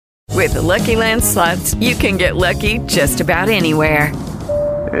With the Lucky Land Slots, you can get lucky just about anywhere.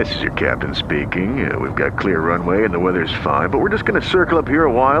 This is your captain speaking. We've got clear runway and the weather's fine, but we're just going to circle up here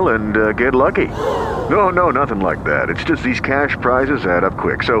a while and get lucky. No, nothing like that. It's just these cash prizes add up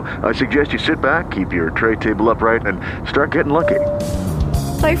quick. So I suggest you sit back, keep your tray table upright, and start getting lucky.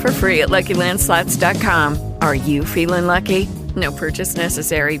 Play for free at LuckyLandSlots.com. Are you feeling lucky? No purchase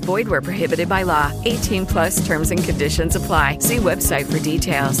necessary. Void where prohibited by law. 18+ terms and conditions apply. See website for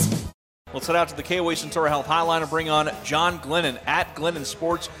details. Let's head out to the KOA Centura Health Hotline and bring on John Glennon at Glennon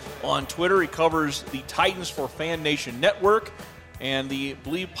Sports on Twitter. He covers the Titans for Fan Nation Network and the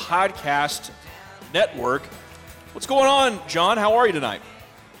Believe Podcast Network. What's going on, John? How are you tonight?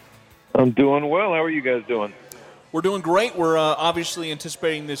 I'm doing well. How are you guys doing? We're doing great. We're obviously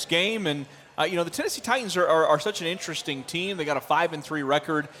anticipating this game, and the Tennessee Titans are such an interesting team. They got a 5-3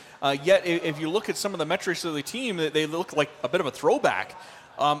 record. Yet, if you look at some of the metrics of the team, they look like a bit of a throwback.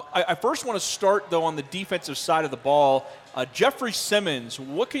 I first want to start, though, on the defensive side of the ball. Jeffrey Simmons,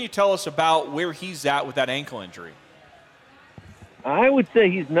 what can you tell us about where he's at with that ankle injury? I would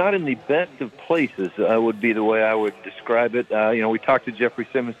say he's not in the best of places, would be the way I would describe it. We talked to Jeffrey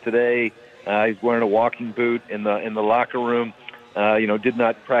Simmons today. He's wearing a walking boot in the locker room. Did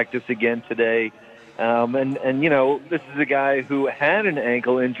not practice again today. This is a guy who had an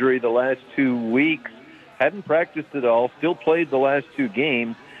ankle injury the last 2 weeks, hadn't practiced at all, still played the last 2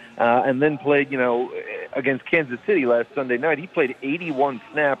 games, and then played, against Kansas City last Sunday night. He played 81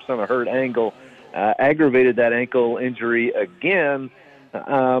 snaps on a hurt ankle, aggravated that ankle injury again.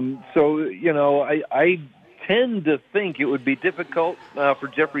 I tend to think it would be difficult for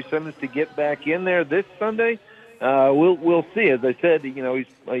Jeffrey Simmons to get back in there this Sunday. We'll see. As I said,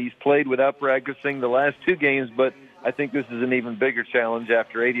 he's played without practicing the last 2 games, but I think this is an even bigger challenge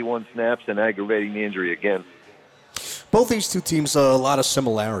after 81 snaps and aggravating the injury again. Both these two teams, a lot of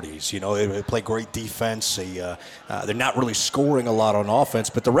similarities. They play great defense. They're not really scoring a lot on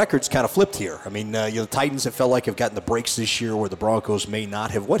offense, but the record's kind of flipped here. I mean, the Titans have felt like have gotten the breaks this year where the Broncos may not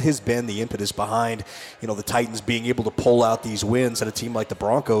have. What has been the impetus behind, the Titans being able to pull out these wins and a team like the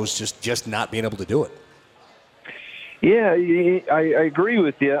Broncos just not being able to do it? Yeah, I agree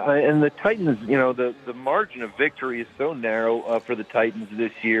with you. And the Titans, the margin of victory is so narrow for the Titans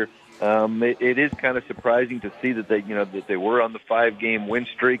this year. It is kind of surprising to see that they were on the 5-game win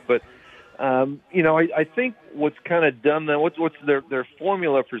streak. But I think what's kind of done that, what's their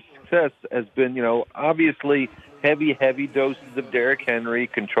formula for success has been, obviously heavy doses of Derrick Henry,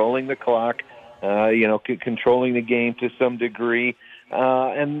 controlling the clock, controlling the game to some degree.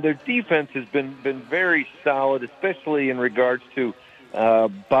 And their defense has been very solid, especially in regards to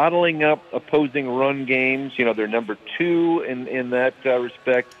bottling up opposing run games. They're number 2 in that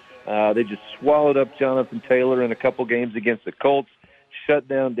respect. They just swallowed up Jonathan Taylor in a couple games against the Colts, shut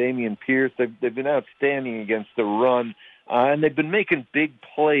down Dameon Pierce. They've been outstanding against the run, and they've been making big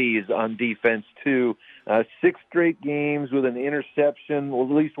plays on defense too. 6 straight games with an interception, or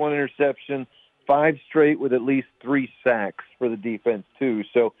at least 1 interception. 5 straight with at least 3 sacks for the defense too.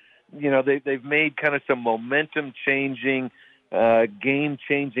 So, they've made kind of some momentum-changing,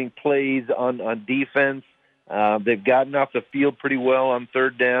 game-changing plays on defense. They've gotten off the field pretty well on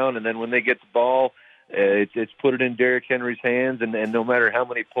 3rd down, and then when they get the ball, it's put it in Derrick Henry's hands. And no matter how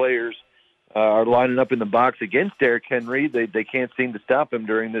many players are lining up in the box against Derrick Henry, they can't seem to stop him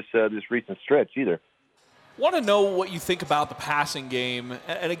during this recent stretch either. Want to know what you think about the passing game,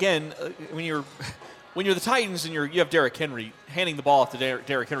 and again, when you're the Titans and you have Derrick Henry, handing the ball off to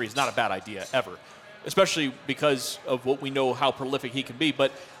Derrick Henry is not a bad idea ever, especially because of what we know how prolific he can be.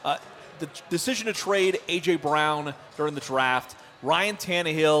 But the decision to trade A.J. Brown during the draft, Ryan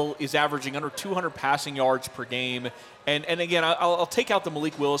Tannehill is averaging under 200 passing yards per game. And again, I'll take out the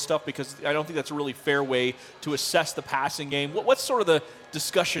Malik Willis stuff because I don't think that's a really fair way to assess the passing game. What's sort of the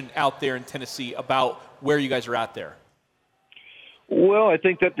discussion out there in Tennessee about where you guys are at there? Well, I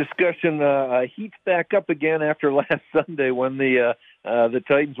think that discussion heats back up again after last Sunday when the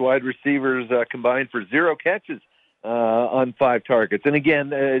Titans wide receivers combined for 0 catches on 5 targets. And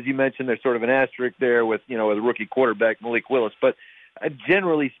again, as you mentioned, there's sort of an asterisk there with the rookie quarterback Malik Willis. But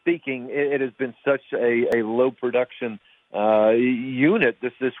generally speaking, it has been such a low production unit,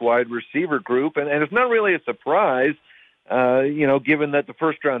 this wide receiver group, and it's not really a surprise. Given that the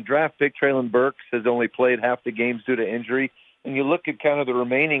first-round draft pick, Treylon Burks, has only played half the games due to injury, and you look at kind of the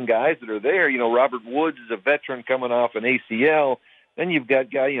remaining guys that are there, Robert Woods is a veteran coming off an ACL. Then you've got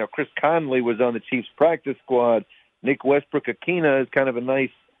Chris Conley was on the Chiefs practice squad. Nick Westbrook-Akina is kind of a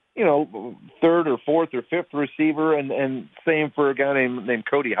nice, 3rd or 4th or 5th receiver, and same for a guy named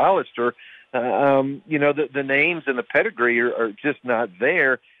Cody Hollister. The names and the pedigree are just not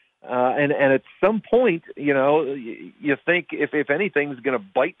there. And at some point, you think if anything's going to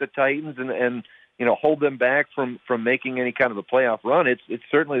bite the Titans and hold them back from making any kind of a playoff run, it's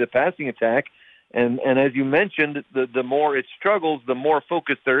certainly the passing attack. And as you mentioned, the more it struggles, the more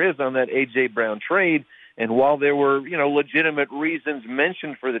focus there is on that A.J. Brown trade. And while there were, legitimate reasons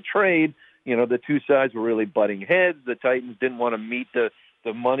mentioned for the trade, the two sides were really butting heads. The Titans didn't want to meet the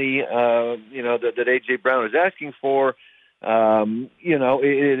money, that A.J. Brown was asking for.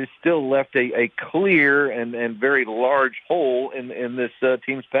 It has still left a clear and very large hole in this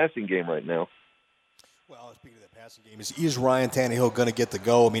team's passing game right now. Well, speaking of the passing game, is Ryan Tannehill going to get the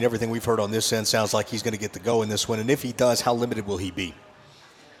go? I mean, everything we've heard on this end sounds like he's going to get the go in this one. And if he does, how limited will he be?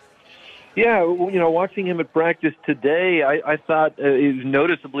 Yeah, watching him at practice today, I thought he was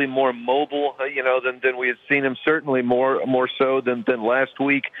noticeably more mobile, than we had seen him. Certainly more so than last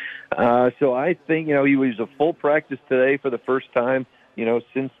week. So I think he was a full practice today for the first time,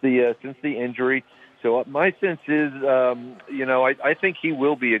 since the injury. So my sense is, I think he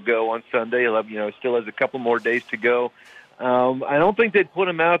will be a go on Sunday. He'll still has a couple more days to go. I don't think they'd put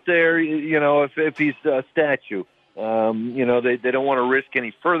him out there, if he's a statue. They don't want to risk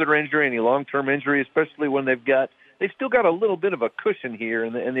any further injury, any long-term injury, especially when they've still got a little bit of a cushion here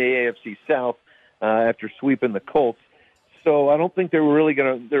in the AFC South after sweeping the Colts. So I don't think they were really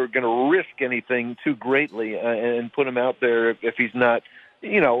going to risk anything too greatly and put him out there if he's not,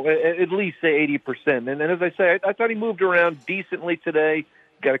 at least say 80%. And as I say, I thought he moved around decently today.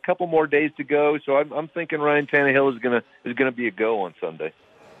 Got a couple more days to go, so I'm thinking Ryan Tannehill is gonna be a go on Sunday.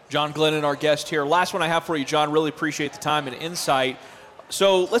 John Glennon, our guest here. Last one I have for you, John. Really appreciate the time and insight.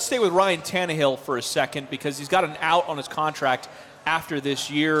 So let's stay with Ryan Tannehill for a second because he's got an out on his contract after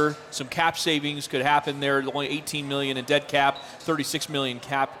this year. Some cap savings could happen there. Only $18 million in dead cap, $36 million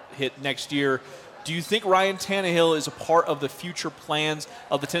cap hit next year. Do you think Ryan Tannehill is a part of the future plans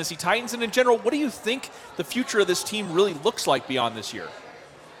of the Tennessee Titans? And in general, what do you think the future of this team really looks like beyond this year?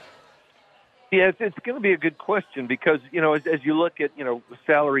 Yeah, it's going to be a good question because, as you look at,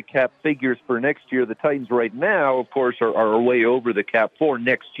 salary cap figures for next year, the Titans right now, of course, are way over the cap for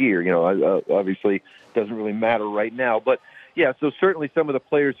next year. Obviously doesn't really matter right now. But, yeah, so certainly some of the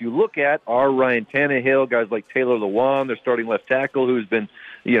players you look at are Ryan Tannehill, guys like Taylor Lewan, their starting left tackle, who's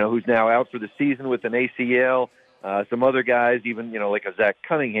now out for the season with an ACL. Some other guys, even, like a Zach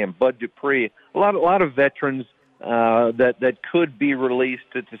Cunningham, Bud Dupree, a lot of veterans that could be released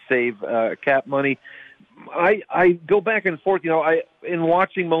to save cap money. I go back and forth. In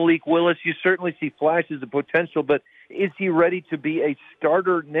watching Malik Willis, you certainly see flashes of potential, but is he ready to be a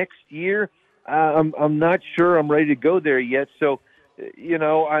starter next year? I'm not sure I'm ready to go there yet. So,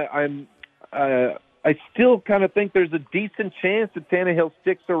 I still kind of think there's a decent chance that Tannehill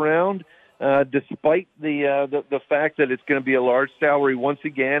sticks around, despite the fact that it's going to be a large salary once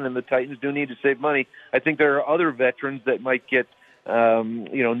again, and the Titans do need to save money. I think there are other veterans that might get,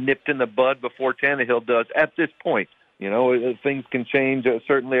 nipped in the bud before Tannehill does at this point. Things can change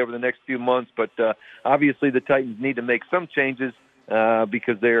certainly over the next few months, but obviously the Titans need to make some changes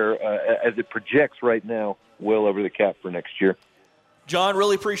because they're, as it projects right now, well over the cap for next year. John,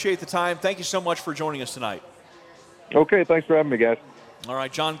 really appreciate the time. Thank you so much for joining us tonight. Okay, thanks for having me, guys. All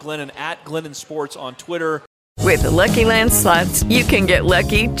right, John Glennon at Glennon Sports on Twitter. With the Lucky Land Slots, you can get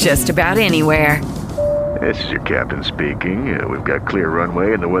lucky just about anywhere. This is your captain speaking. We've got clear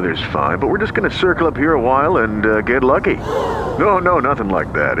runway and the weather's fine, but we're just going to circle up here a while and get lucky. No, nothing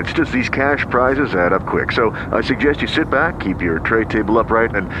like that. It's just these cash prizes add up quick. So I suggest you sit back, keep your tray table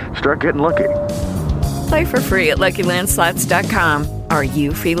upright, and start getting lucky. Play for free at LuckyLandSlots.com. Are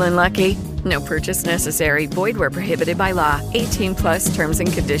you feeling lucky? No purchase necessary. Void where prohibited by law. 18+ terms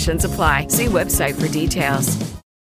and conditions apply. See website for details.